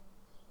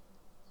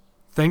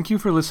Thank you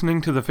for listening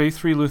to the Faith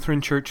Free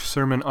Lutheran Church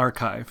Sermon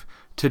Archive.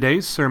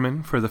 Today's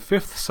sermon for the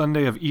fifth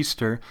Sunday of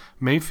Easter,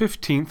 May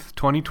 15th,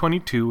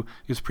 2022,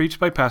 is preached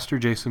by Pastor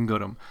Jason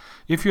Goodham.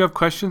 If you have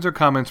questions or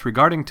comments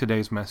regarding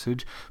today's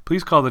message,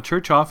 please call the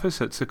church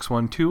office at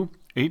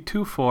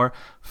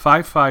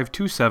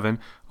 612-824-5527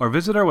 or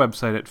visit our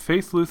website at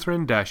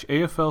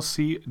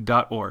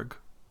faithlutheran-aflc.org.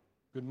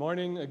 Good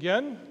morning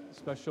again.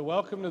 Special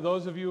welcome to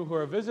those of you who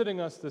are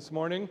visiting us this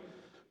morning.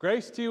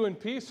 Grace to you and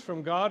peace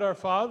from God our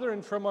Father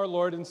and from our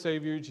Lord and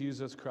Savior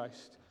Jesus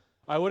Christ.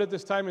 I would at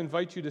this time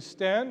invite you to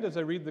stand as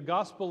I read the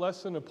gospel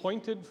lesson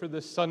appointed for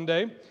this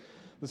Sunday.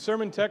 The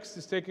sermon text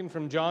is taken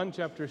from John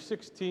chapter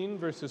 16,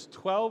 verses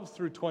 12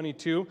 through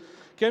 22.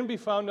 Can be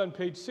found on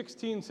page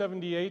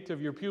 1678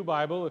 of your pew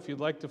Bible if you'd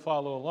like to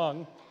follow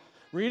along.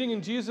 Reading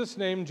in Jesus'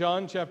 name,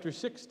 John chapter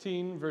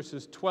 16,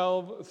 verses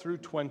 12 through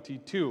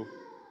 22.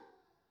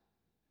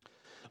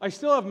 I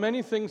still have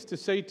many things to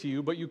say to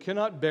you, but you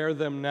cannot bear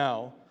them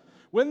now.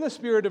 When the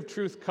Spirit of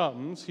truth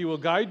comes, he will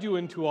guide you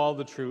into all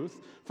the truth,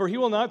 for he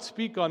will not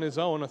speak on his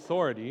own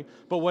authority,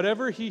 but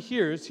whatever he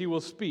hears he will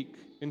speak,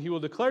 and he will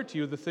declare to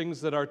you the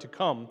things that are to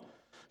come.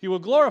 He will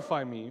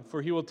glorify me,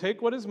 for he will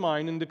take what is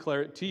mine and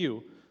declare it to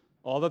you.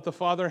 All that the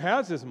Father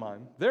has is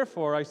mine.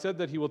 Therefore I said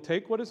that he will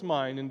take what is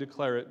mine and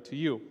declare it to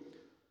you.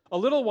 A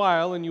little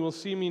while, and you will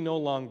see me no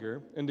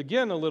longer, and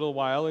again a little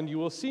while, and you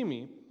will see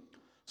me.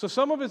 So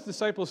some of his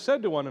disciples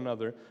said to one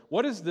another,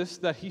 "What is this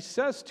that he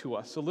says to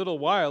us? A little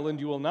while, and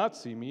you will not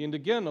see me, and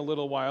again a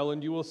little while,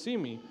 and you will see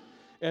me,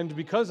 and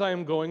because I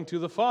am going to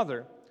the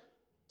Father."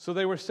 So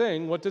they were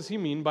saying, "What does he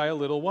mean by a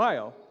little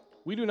while?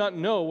 We do not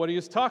know what he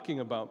is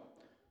talking about."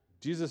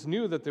 Jesus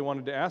knew that they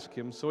wanted to ask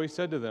him, so he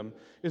said to them,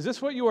 "Is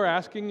this what you are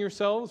asking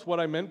yourselves, what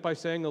I meant by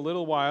saying a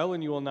little while,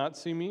 and you will not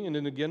see me, and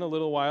then again a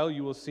little while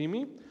you will see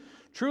me?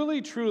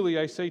 Truly, truly,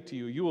 I say to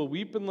you, you will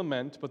weep and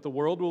lament, but the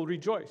world will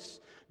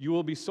rejoice. You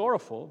will be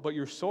sorrowful, but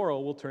your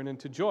sorrow will turn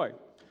into joy.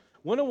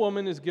 When a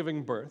woman is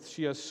giving birth,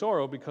 she has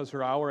sorrow because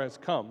her hour has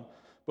come.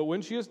 But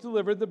when she has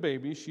delivered the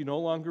baby, she no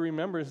longer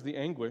remembers the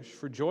anguish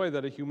for joy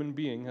that a human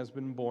being has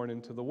been born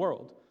into the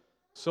world.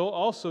 So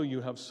also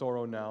you have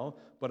sorrow now,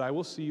 but I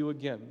will see you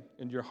again,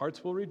 and your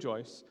hearts will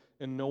rejoice,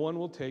 and no one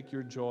will take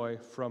your joy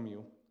from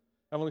you."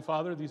 Heavenly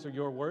Father, these are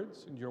your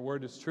words, and your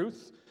word is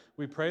truth.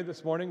 We pray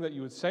this morning that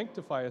you would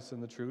sanctify us in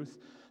the truth,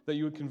 that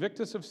you would convict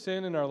us of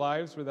sin in our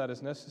lives where that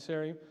is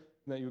necessary, and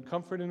that you would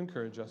comfort and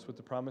encourage us with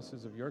the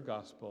promises of your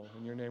gospel.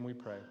 In your name we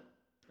pray.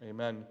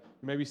 Amen.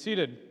 You may be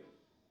seated.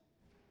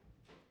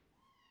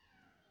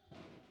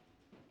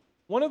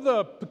 One of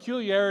the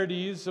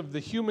peculiarities of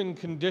the human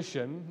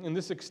condition, and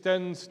this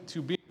extends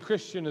to being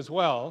Christian as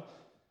well,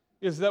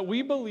 is that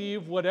we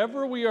believe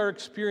whatever we are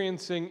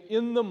experiencing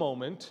in the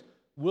moment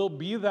will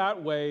be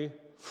that way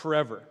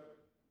forever.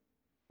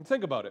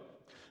 Think about it.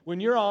 When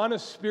you're on a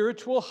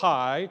spiritual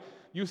high,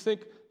 you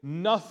think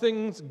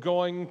nothing's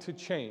going to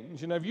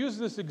change. And I've used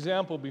this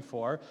example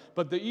before,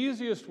 but the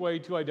easiest way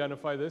to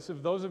identify this is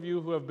those of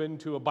you who have been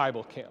to a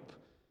Bible camp.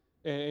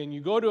 And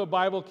you go to a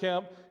Bible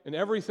camp and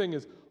everything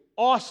is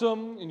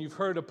awesome, and you've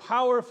heard a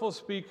powerful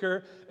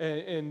speaker,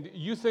 and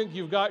you think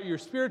you've got your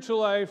spiritual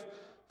life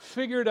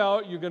figured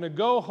out. You're going to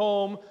go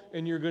home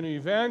and you're going to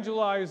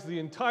evangelize the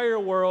entire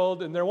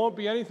world, and there won't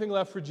be anything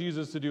left for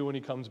Jesus to do when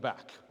he comes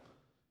back.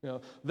 You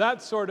know,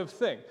 that sort of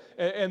thing.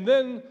 And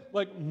then,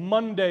 like,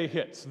 Monday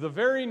hits, the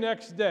very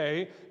next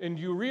day, and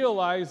you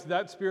realize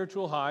that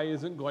spiritual high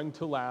isn't going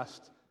to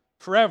last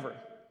forever.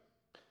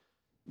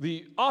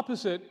 The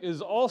opposite is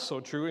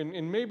also true,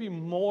 and maybe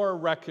more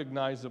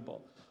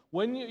recognizable.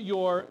 When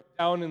you're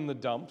down in the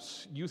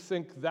dumps, you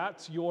think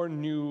that's your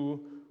new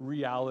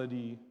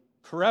reality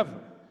forever.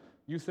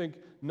 You think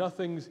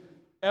nothing's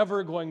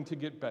ever going to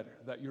get better,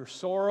 that your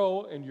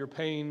sorrow and your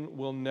pain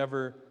will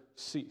never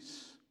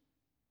cease.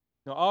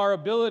 Now, our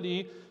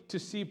ability to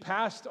see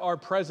past our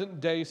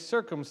present-day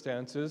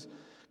circumstances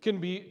can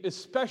be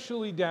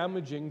especially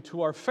damaging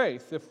to our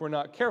faith if we're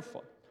not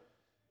careful.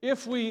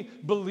 If we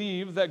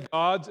believe that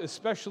God's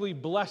especially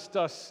blessed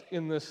us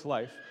in this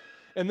life,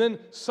 and then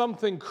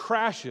something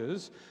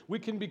crashes, we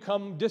can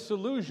become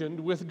disillusioned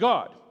with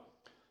God.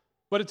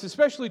 But it's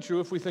especially true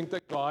if we think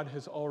that God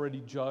has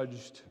already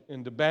judged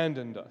and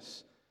abandoned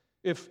us.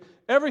 If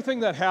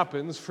everything that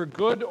happens, for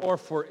good or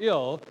for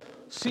ill,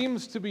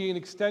 seems to be an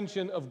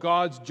extension of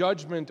God's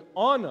judgment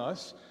on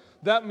us,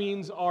 that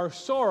means our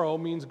sorrow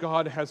means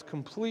God has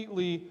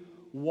completely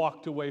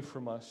walked away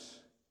from us.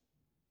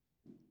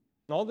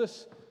 And all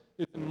this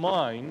is in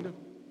mind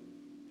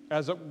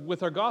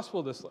with our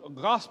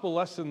gospel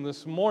lesson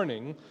this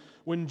morning,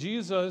 when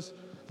Jesus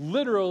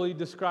literally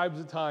describes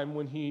a time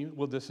when he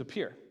will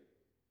disappear.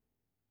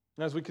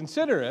 And as we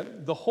consider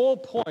it, the whole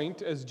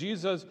point, as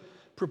Jesus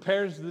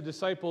prepares the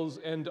disciples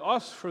and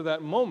us for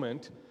that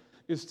moment,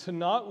 is to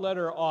not let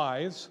our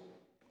eyes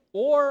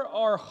or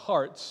our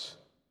hearts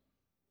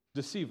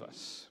deceive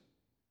us.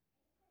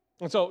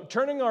 And so,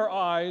 turning our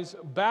eyes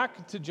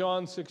back to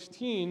John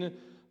 16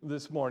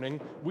 this morning,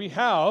 we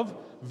have,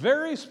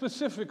 very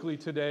specifically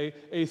today,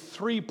 a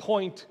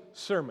 3-point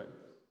sermon.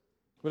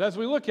 But as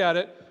we look at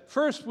it,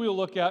 first we'll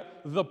look at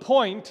the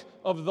point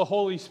of the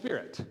Holy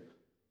Spirit.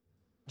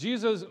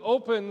 Jesus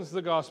opens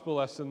the gospel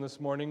lesson this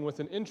morning with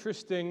an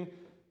interesting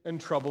and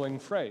troubling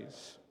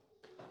phrase.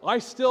 I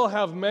still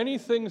have many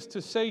things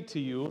to say to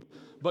you,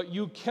 but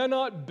you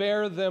cannot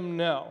bear them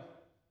now.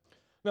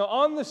 Now,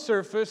 on the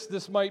surface,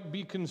 this might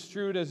be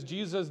construed as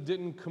Jesus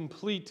didn't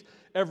complete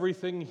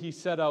everything he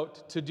set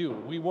out to do.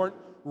 We weren't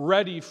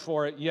ready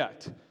for it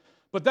yet.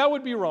 But that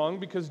would be wrong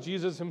because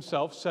Jesus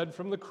himself said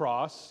from the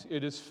cross,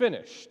 it is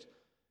finished.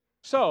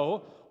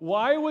 So,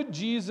 why would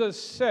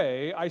Jesus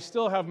say, I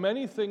still have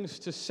many things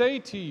to say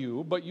to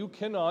you, but you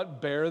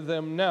cannot bear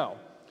them now?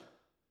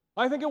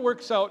 I think it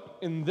works out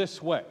in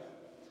this way.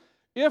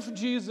 If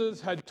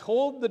Jesus had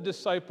told the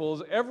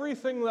disciples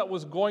everything that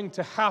was going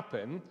to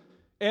happen,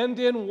 and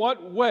in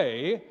what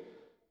way,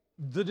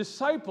 the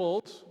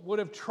disciples would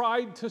have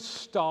tried to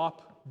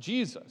stop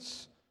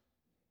Jesus.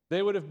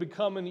 They would have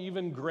become an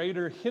even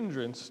greater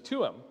hindrance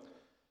to him.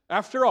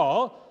 After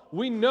all,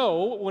 we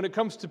know when it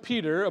comes to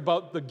Peter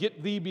about the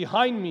 "get thee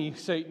behind me,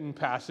 Satan"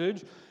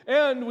 passage,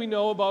 and we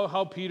know about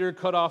how Peter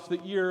cut off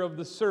the ear of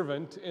the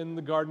servant in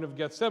the Garden of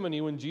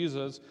Gethsemane when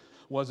Jesus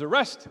was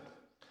arrested.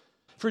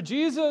 For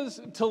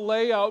Jesus to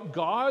lay out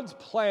God's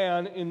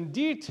plan in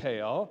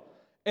detail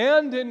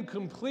and in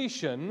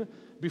completion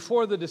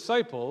before the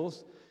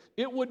disciples,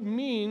 it would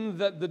mean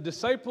that the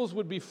disciples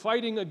would be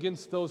fighting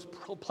against those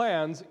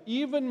plans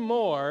even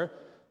more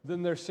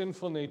than their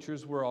sinful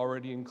natures were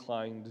already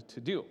inclined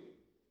to do.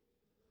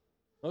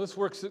 Now, this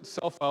works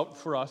itself out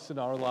for us in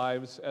our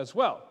lives as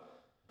well.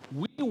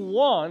 We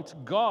want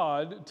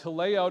God to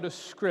lay out a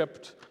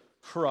script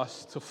for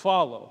us to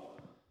follow.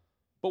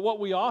 But what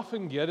we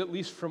often get, at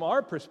least from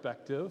our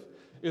perspective,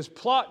 is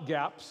plot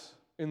gaps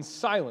in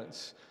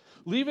silence,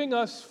 leaving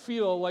us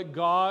feel like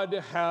God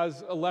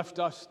has left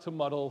us to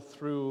muddle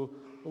through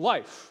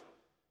life.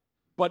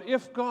 But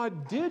if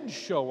God did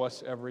show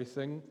us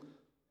everything,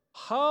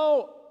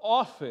 how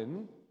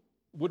often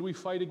would we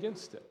fight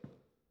against it?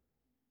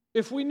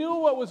 If we knew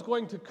what was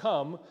going to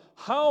come,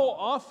 how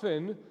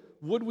often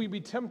would we be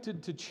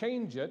tempted to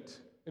change it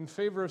in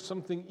favor of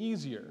something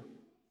easier,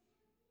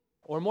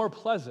 or more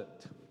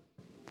pleasant,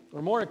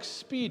 or more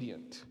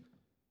expedient?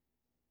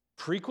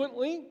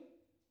 Frequently?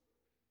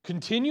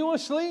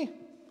 Continuously?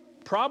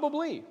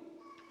 Probably.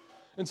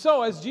 And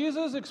so, as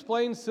Jesus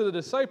explains to the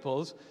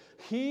disciples,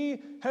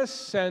 he has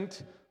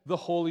sent the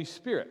Holy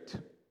Spirit.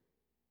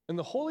 And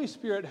the Holy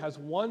Spirit has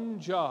one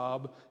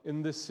job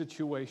in this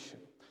situation.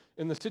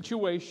 In the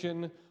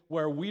situation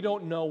where we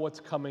don't know what's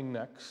coming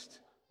next,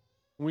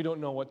 and we don't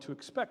know what to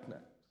expect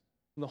next.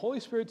 And the Holy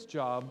Spirit's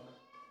job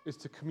is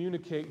to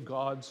communicate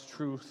God's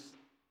truth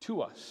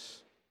to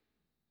us.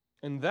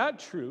 And that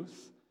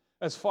truth,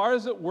 as far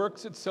as it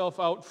works itself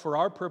out for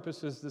our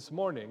purposes this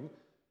morning,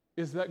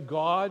 is that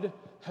God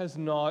has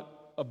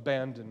not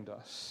abandoned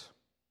us.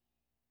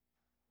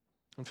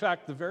 In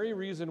fact, the very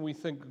reason we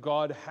think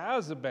God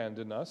has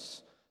abandoned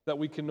us, that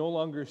we can no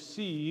longer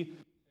see,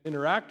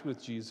 interact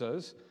with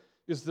Jesus,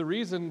 is the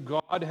reason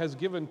God has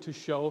given to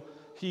show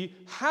he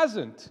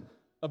hasn't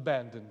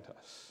abandoned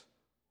us.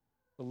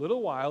 A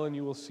little while and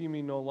you will see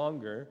me no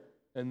longer,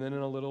 and then in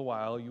a little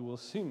while you will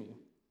see me.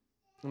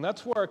 And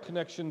that's where our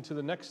connection to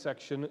the next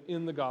section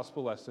in the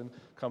gospel lesson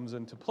comes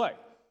into play.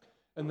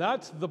 And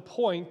that's the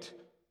point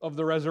of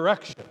the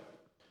resurrection.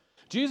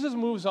 Jesus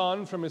moves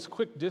on from his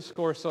quick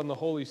discourse on the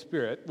Holy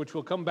Spirit, which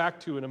we'll come back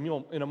to in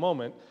a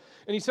moment,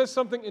 and he says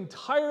something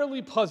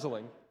entirely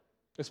puzzling,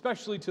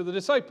 especially to the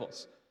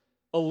disciples.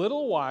 A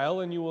little while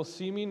and you will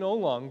see me no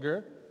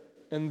longer,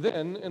 and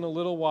then in a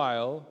little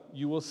while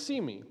you will see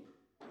me.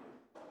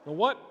 Now,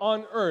 what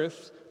on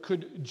earth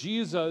could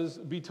Jesus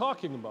be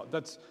talking about?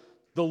 That's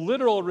the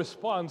literal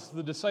response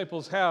the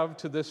disciples have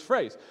to this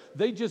phrase.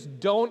 They just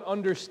don't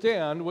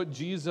understand what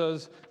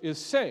Jesus is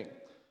saying.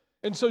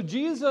 And so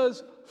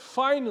Jesus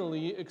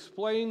finally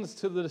explains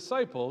to the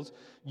disciples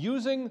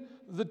using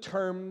the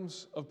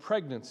terms of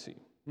pregnancy.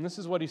 And this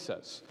is what he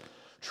says.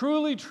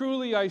 Truly,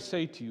 truly, I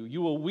say to you,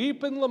 you will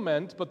weep and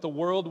lament, but the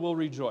world will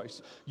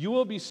rejoice. You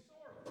will be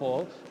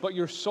sorrowful, but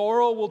your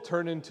sorrow will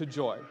turn into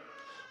joy.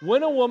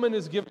 When a woman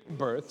is giving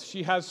birth,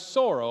 she has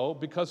sorrow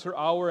because her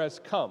hour has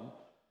come.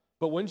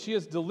 But when she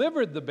has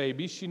delivered the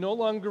baby, she no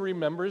longer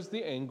remembers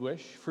the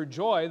anguish for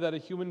joy that a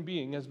human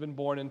being has been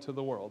born into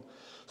the world.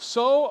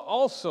 So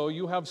also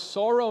you have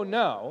sorrow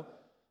now,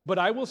 but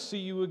I will see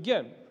you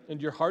again,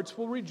 and your hearts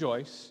will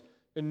rejoice,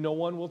 and no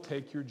one will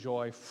take your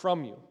joy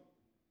from you.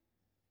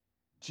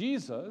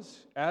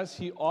 Jesus, as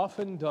he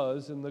often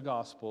does in the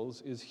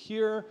Gospels, is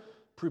here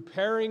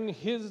preparing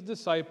his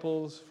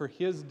disciples for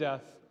his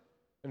death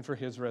and for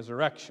his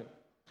resurrection.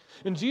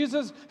 And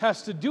Jesus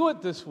has to do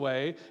it this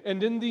way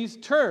and in these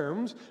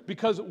terms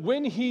because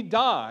when he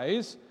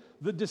dies,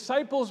 the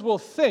disciples will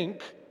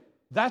think,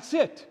 that's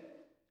it.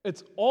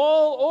 It's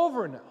all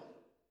over now.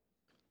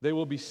 They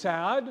will be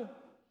sad.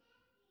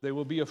 They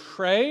will be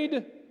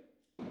afraid.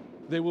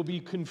 They will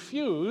be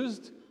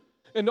confused.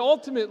 And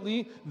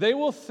ultimately, they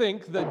will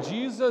think that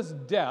Jesus'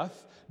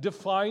 death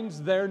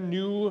defines their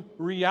new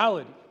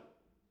reality.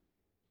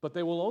 but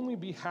they will only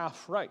be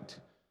half right.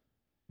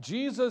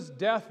 Jesus'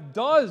 death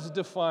does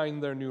define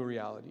their new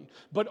reality,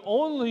 but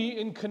only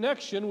in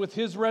connection with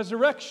his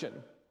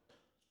resurrection.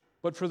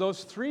 But for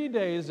those 3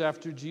 days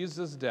after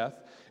Jesus'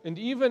 death, and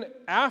even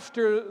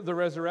after the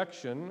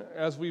resurrection,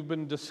 as we've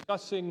been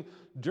discussing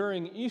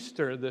during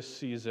Easter this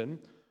season,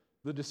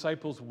 the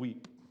disciples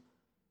weep,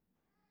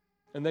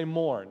 and they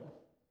mourn,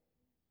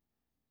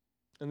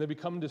 and they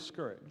become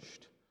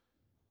discouraged,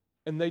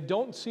 and they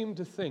don't seem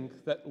to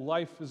think that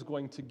life is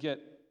going to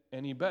get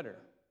any better.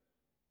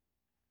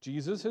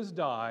 Jesus has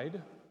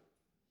died,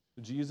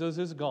 Jesus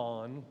is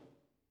gone,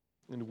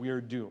 and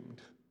we're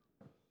doomed.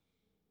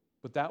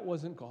 But that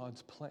wasn't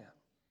God's plan.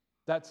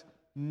 That's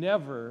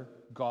never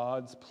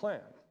God's plan.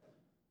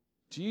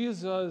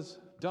 Jesus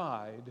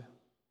died,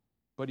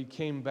 but he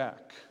came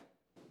back.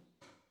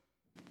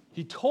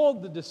 He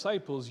told the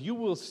disciples, "You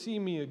will see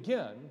me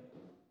again,"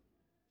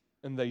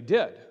 and they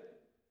did.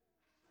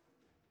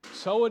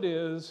 So it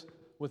is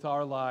with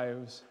our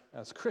lives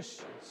as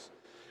Christians.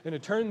 And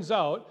it turns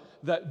out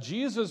that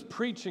Jesus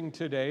preaching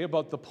today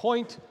about the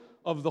point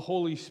of the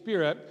Holy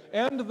Spirit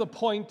and the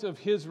point of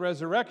his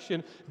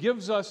resurrection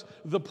gives us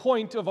the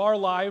point of our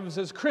lives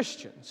as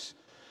Christians.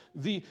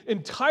 The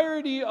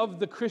entirety of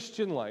the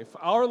Christian life,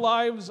 our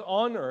lives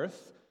on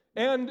earth,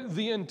 and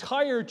the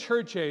entire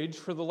church age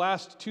for the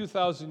last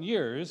 2,000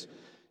 years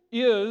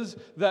is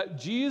that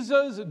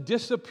Jesus'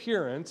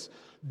 disappearance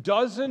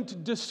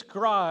doesn't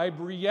describe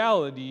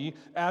reality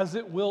as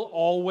it will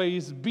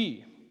always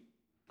be.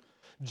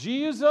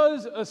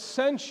 Jesus'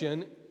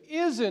 ascension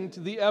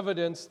isn't the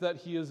evidence that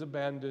he has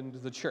abandoned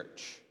the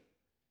church.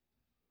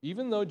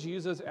 Even though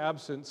Jesus'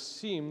 absence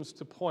seems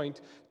to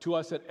point to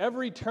us at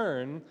every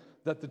turn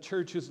that the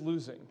church is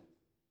losing.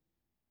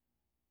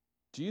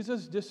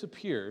 Jesus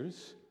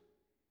disappears,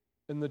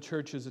 and the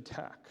church is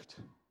attacked.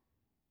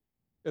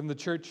 And the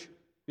church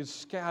is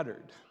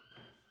scattered.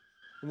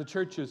 And the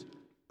church is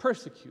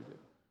persecuted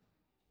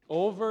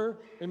over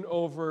and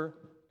over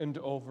and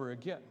over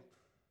again.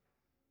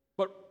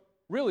 But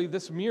really,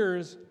 this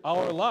mirrors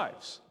our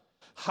lives.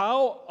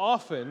 How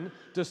often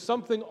does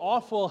something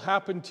awful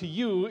happen to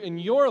you in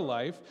your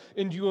life,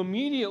 and you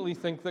immediately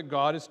think that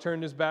God has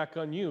turned his back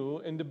on you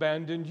and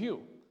abandoned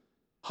you?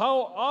 How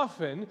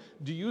often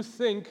do you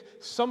think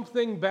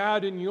something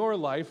bad in your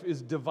life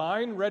is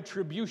divine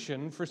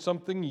retribution for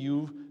something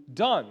you've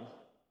done?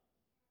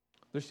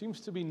 There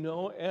seems to be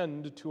no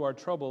end to our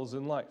troubles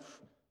in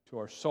life, to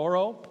our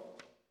sorrow,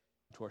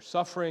 to our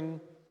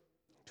suffering,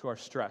 to our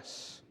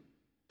stress.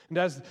 And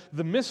as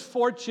the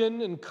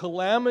misfortune and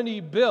calamity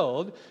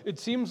build, it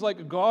seems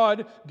like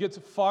God gets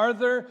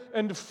farther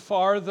and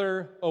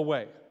farther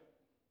away.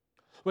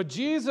 But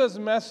Jesus'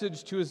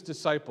 message to his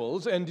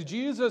disciples and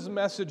Jesus'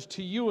 message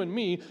to you and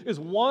me is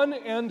one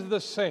and the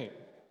same.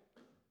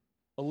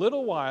 A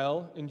little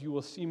while, and you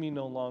will see me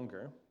no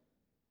longer.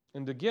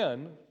 And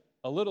again,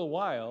 a little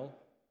while,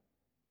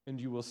 and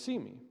you will see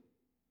me.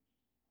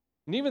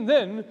 And even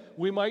then,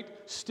 we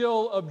might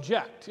still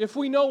object if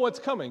we know what's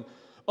coming.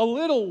 A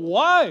little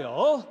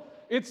while,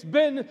 it's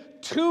been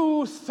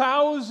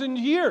 2,000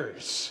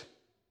 years.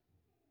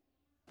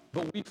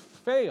 But we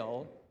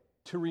fail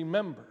to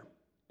remember,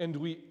 and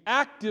we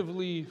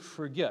actively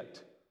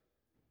forget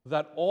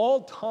that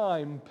all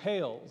time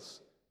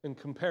pales in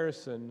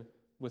comparison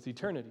with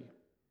eternity.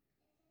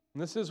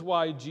 And this is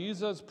why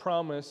Jesus'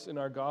 promise in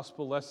our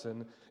gospel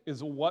lesson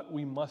is what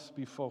we must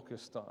be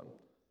focused on.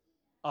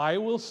 I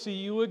will see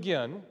you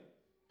again,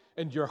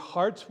 and your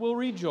hearts will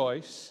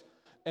rejoice,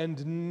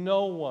 and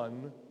no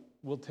one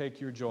will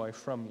take your joy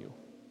from you.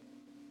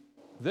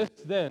 This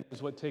then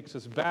is what takes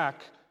us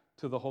back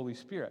to the Holy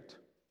Spirit.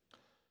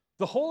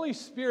 The Holy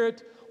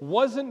Spirit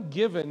wasn't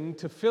given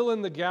to fill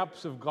in the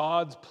gaps of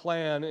God's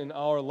plan in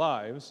our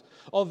lives,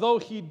 although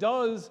he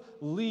does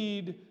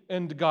lead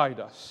and guide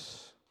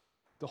us.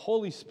 The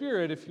Holy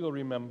Spirit, if you'll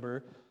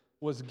remember,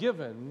 was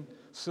given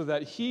so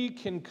that he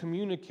can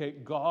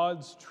communicate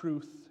God's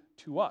truth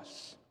to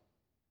us.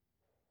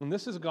 And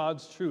this is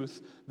God's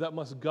truth that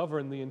must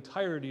govern the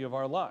entirety of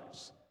our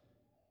lives.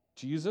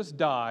 Jesus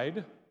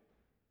died,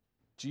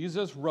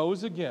 Jesus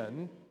rose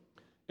again,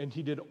 and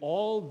he did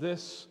all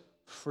this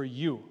for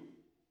you.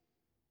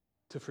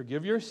 To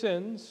forgive your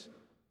sins,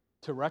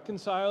 to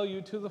reconcile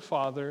you to the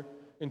Father,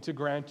 and to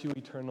grant you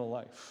eternal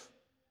life.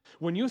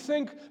 When you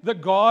think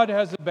that God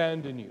has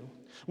abandoned you,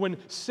 when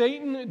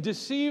Satan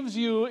deceives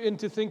you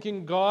into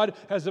thinking God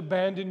has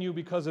abandoned you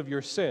because of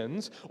your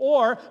sins,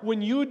 or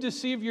when you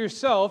deceive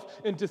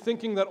yourself into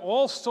thinking that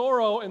all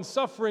sorrow and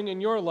suffering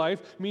in your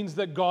life means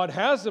that God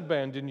has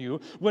abandoned you,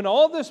 when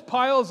all this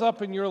piles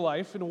up in your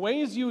life and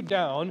weighs you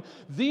down,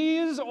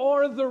 these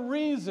are the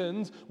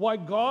reasons why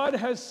God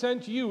has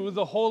sent you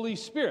the Holy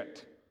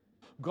Spirit.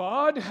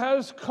 God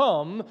has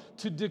come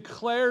to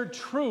declare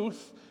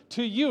truth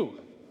to you.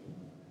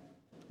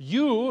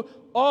 You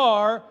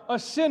are a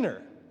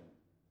sinner.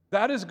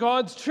 That is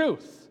God's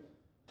truth.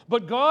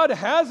 But God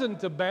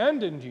hasn't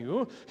abandoned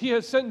you. He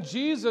has sent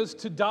Jesus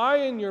to die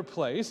in your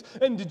place,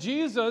 and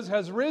Jesus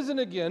has risen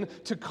again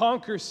to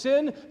conquer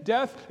sin,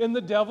 death, and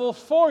the devil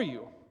for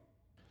you.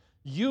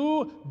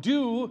 You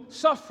do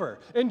suffer,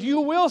 and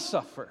you will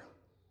suffer.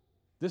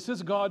 This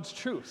is God's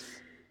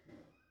truth.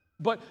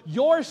 But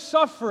your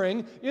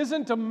suffering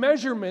isn't a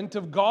measurement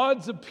of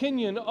God's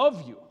opinion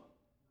of you.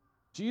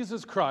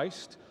 Jesus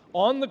Christ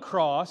on the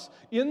cross,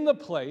 in the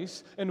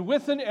place, and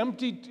with an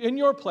empty in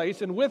your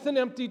place, and with an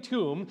empty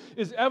tomb,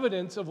 is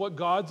evidence of what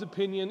God's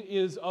opinion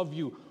is of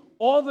you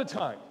all the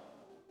time.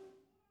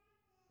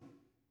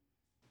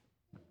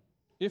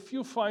 If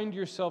you find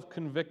yourself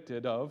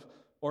convicted of,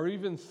 or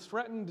even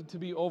threatened to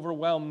be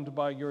overwhelmed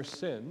by your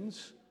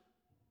sins,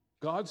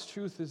 God's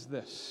truth is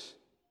this: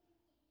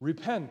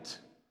 repent,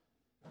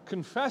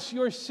 confess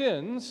your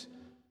sins,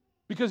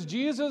 because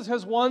Jesus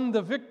has won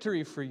the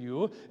victory for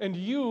you, and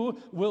you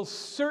will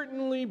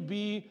certainly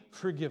be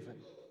forgiven.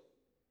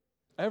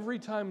 Every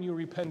time you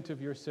repent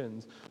of your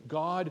sins,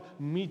 God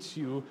meets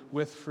you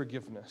with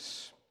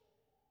forgiveness.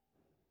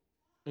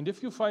 And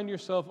if you find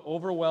yourself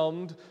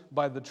overwhelmed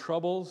by the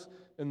troubles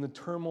and the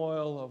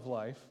turmoil of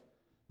life,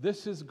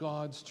 this is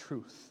God's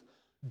truth.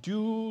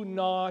 Do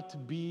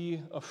not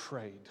be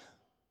afraid.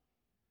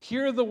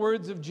 Hear the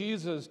words of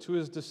Jesus to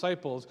his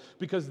disciples,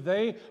 because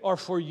they are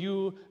for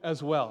you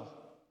as well.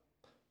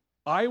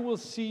 I will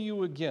see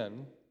you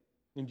again,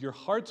 and your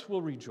hearts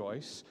will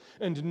rejoice,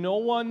 and no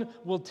one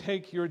will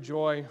take your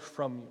joy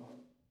from you.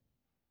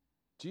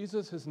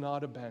 Jesus has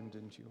not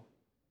abandoned you.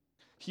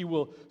 He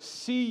will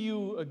see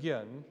you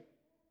again,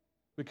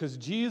 because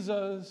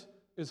Jesus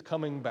is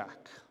coming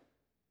back.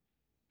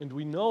 And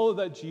we know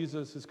that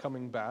Jesus is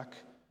coming back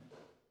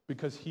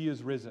because he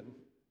is risen.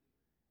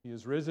 He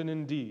is risen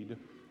indeed.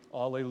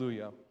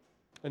 Alleluia.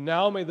 And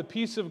now may the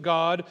peace of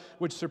God,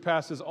 which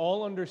surpasses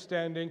all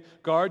understanding,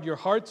 guard your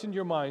hearts and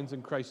your minds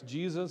in Christ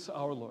Jesus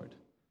our Lord.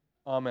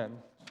 Amen.